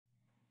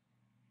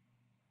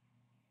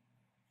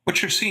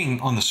What you're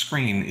seeing on the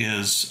screen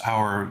is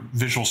our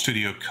Visual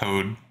Studio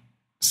Code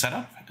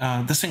setup.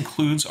 This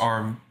includes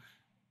our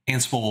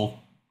Ansible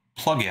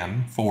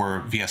plugin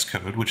for VS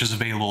Code, which is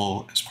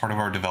available as part of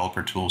our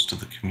developer tools to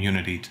the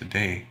community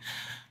today.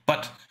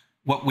 But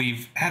what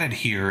we've added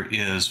here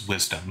is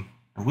Wisdom.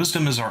 And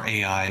Wisdom is our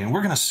AI, and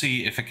we're going to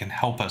see if it can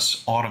help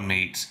us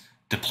automate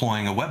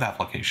deploying a web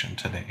application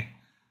today.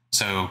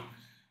 So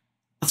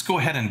let's go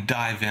ahead and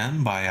dive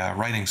in by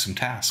writing some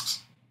tasks.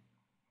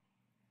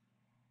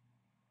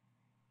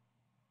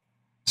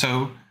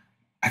 So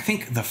I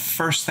think the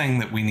first thing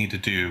that we need to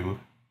do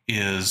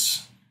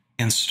is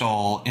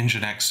install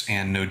Nginx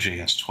and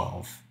Node.js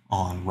 12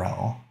 on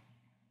RHEL.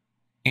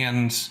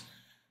 And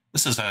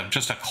this is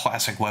just a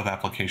classic web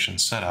application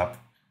setup,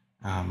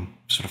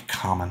 sort of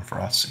common for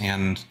us.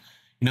 And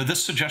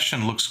this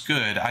suggestion looks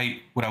good.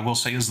 What I will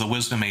say is the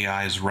Wisdom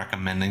AI is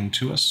recommending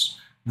to us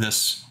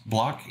this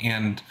block,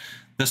 and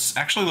this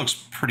actually looks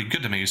pretty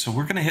good to me. So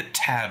we're going to hit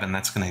Tab, and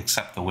that's going to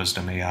accept the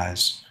Wisdom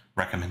AI's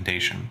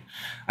recommendation.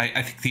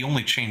 I think the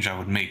only change I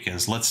would make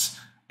is let's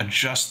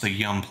adjust the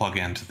Yum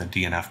plugin to the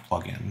DNF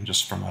plugin,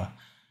 just from a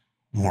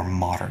more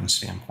modern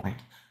standpoint.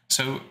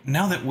 So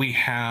now that we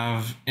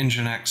have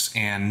Nginx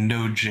and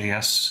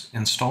Node.js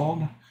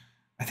installed,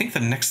 I think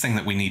the next thing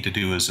that we need to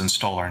do is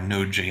install our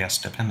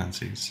Node.js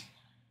dependencies.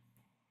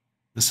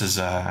 This is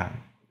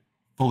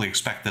fully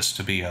expect this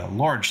to be a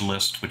large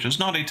list, which is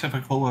not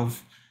atypical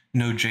of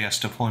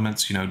Node.js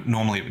deployments.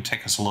 Normally it would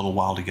take us a little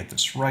while to get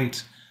this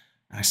right.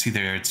 I see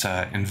there it's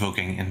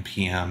invoking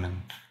npm,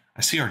 and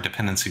I see our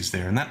dependencies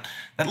there, and that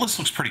list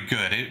looks pretty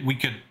good. We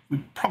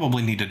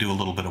probably need to do a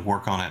little bit of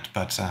work on it,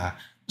 but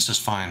this is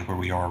fine where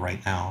we are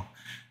right now.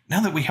 Now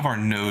that we have our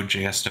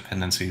Node.js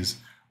dependencies,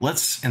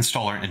 let's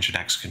install our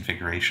Nginx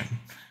configuration.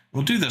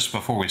 We'll do this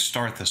before we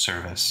start the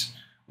service.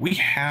 We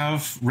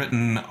have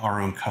written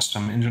our own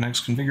custom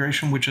Nginx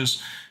configuration, which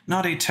is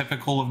not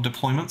atypical of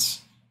deployments,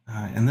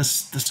 and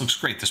this looks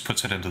great. This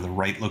puts it into the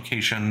right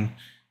location,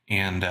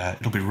 and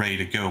it'll be ready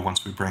to go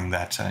once we bring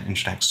that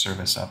Nginx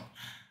service up.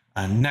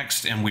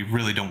 Next, and we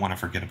really don't want to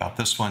forget about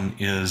this one,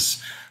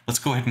 is let's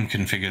go ahead and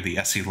configure the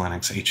SE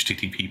Linux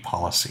HTTP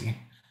policy.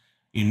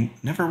 You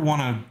never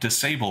want to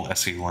disable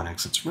SE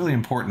Linux. It's really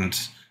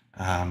important,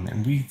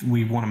 and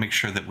we want to make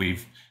sure that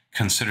we've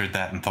considered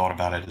that and thought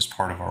about it as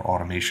part of our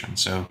automation.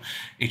 So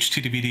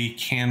HTTPD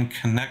can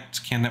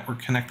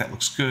network connect, that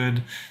looks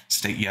good.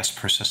 State yes,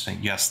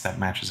 persistent yes, that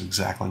matches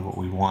exactly what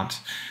we want.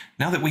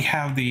 Now that we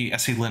have the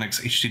SE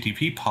Linux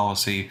HTTP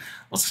policy,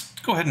 let's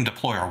go ahead and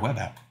deploy our web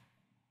app.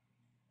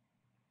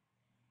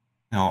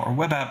 Now, our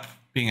web app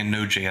being a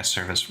Node.js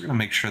service, we're going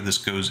to make sure this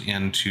goes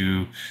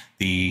into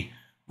the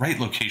right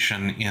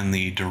location in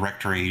the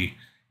directory.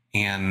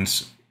 And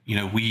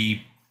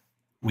we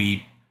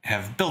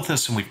have built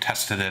this and we've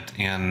tested it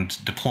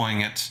and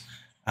deploying it.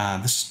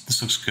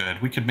 This looks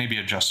good. We could maybe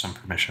adjust some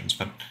permissions,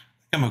 but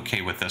I'm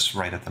okay with this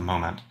right at the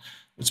moment.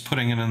 It's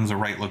putting it in the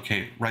right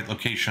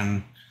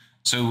location.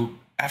 So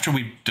after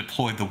we've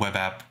deployed the web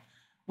app,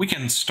 we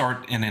can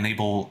start and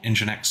enable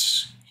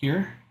Nginx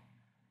here.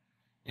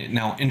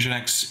 Now,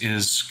 Nginx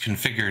is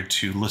configured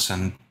to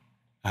listen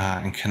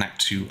and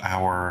connect to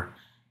our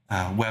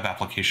web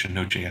application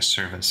Node.js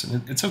service.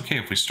 And it's okay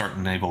if we start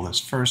and enable this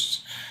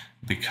first,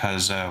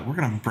 because we're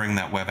going to bring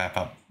that web app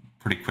up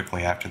pretty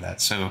quickly after that.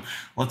 So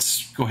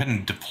let's go ahead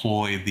and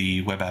deploy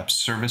the web app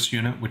service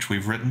unit, which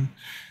we've written.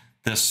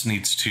 This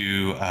needs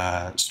to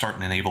start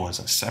and enable as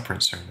a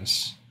separate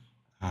service.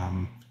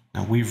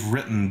 Now, we've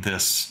written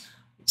this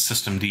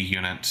systemd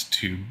unit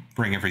to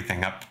bring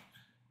everything up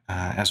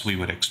as we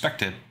would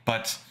expect it,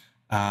 but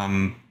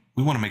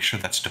we want to make sure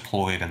that's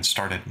deployed and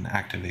started and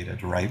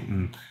activated, right?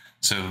 And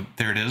so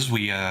there it is.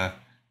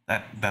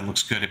 That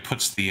looks good. It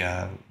puts the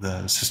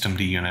systemd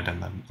unit in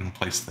the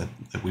place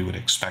that we would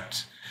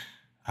expect.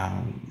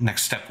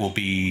 Next step will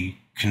be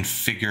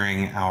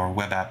configuring our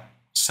web app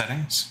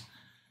settings.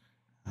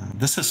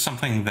 This is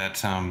something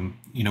that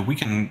we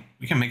can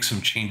make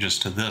some changes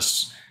to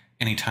this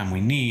anytime we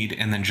need,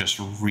 and then just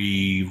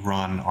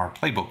rerun our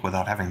playbook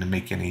without having to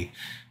make any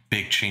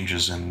big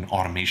changes in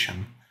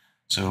automation.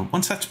 So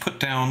once that's put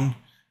down,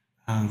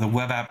 the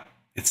web app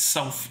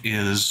itself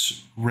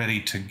is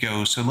ready to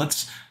go. So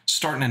let's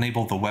start and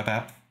enable the web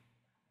app.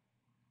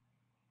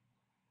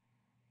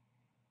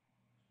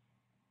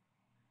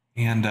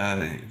 And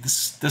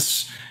this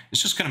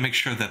is just going to make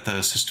sure that the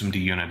systemd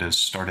unit is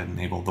started and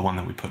enabled, the one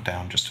that we put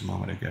down just a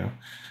moment ago.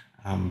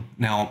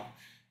 Now,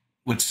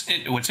 what's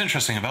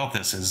interesting about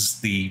this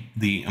is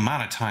the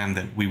amount of time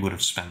that we would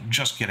have spent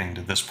just getting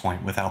to this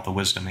point without the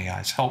Wisdom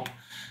AI's help.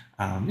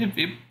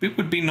 It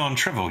would be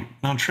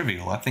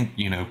non-trivial. I think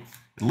at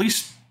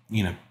least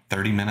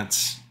 30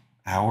 minutes,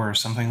 hour, or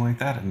something like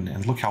that.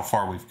 And look how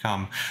far we've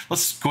come.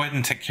 Let's go ahead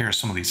and take care of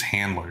some of these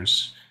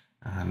handlers.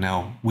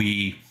 Now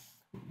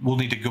we'll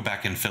need to go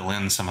back and fill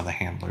in some of the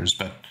handlers,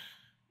 but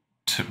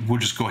we'll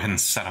just go ahead and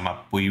set them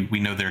up. We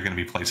know there are going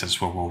to be places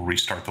where we'll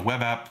restart the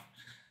web app,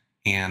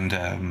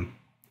 and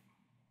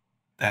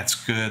that's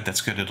good.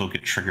 That's good. It'll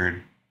get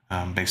triggered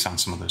based on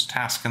some of those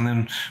tasks, and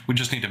then we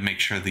just need to make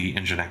sure the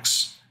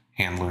Nginx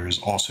handler is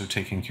also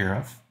taken care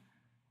of.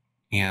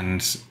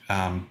 And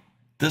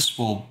this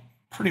will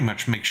pretty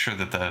much make sure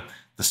that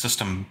the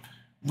system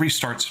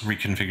restarts and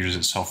reconfigures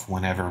itself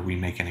whenever we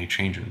make any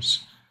changes.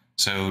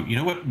 So, you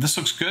know what? This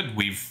looks good.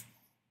 We've,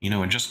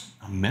 in just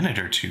a minute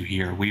or two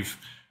here, we've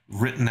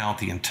written out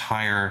the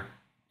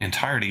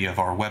entirety of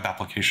our web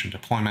application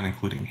deployment,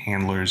 including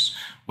handlers,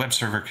 web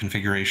server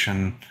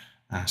configuration,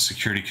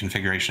 security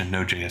configuration,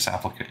 Node.js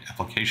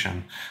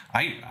application.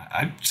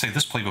 I'd say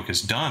this playbook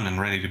is done and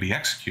ready to be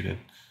executed.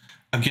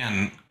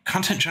 Again,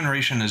 content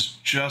generation is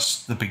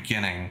just the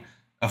beginning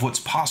of what's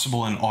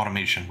possible in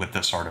automation with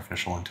this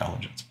artificial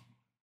intelligence.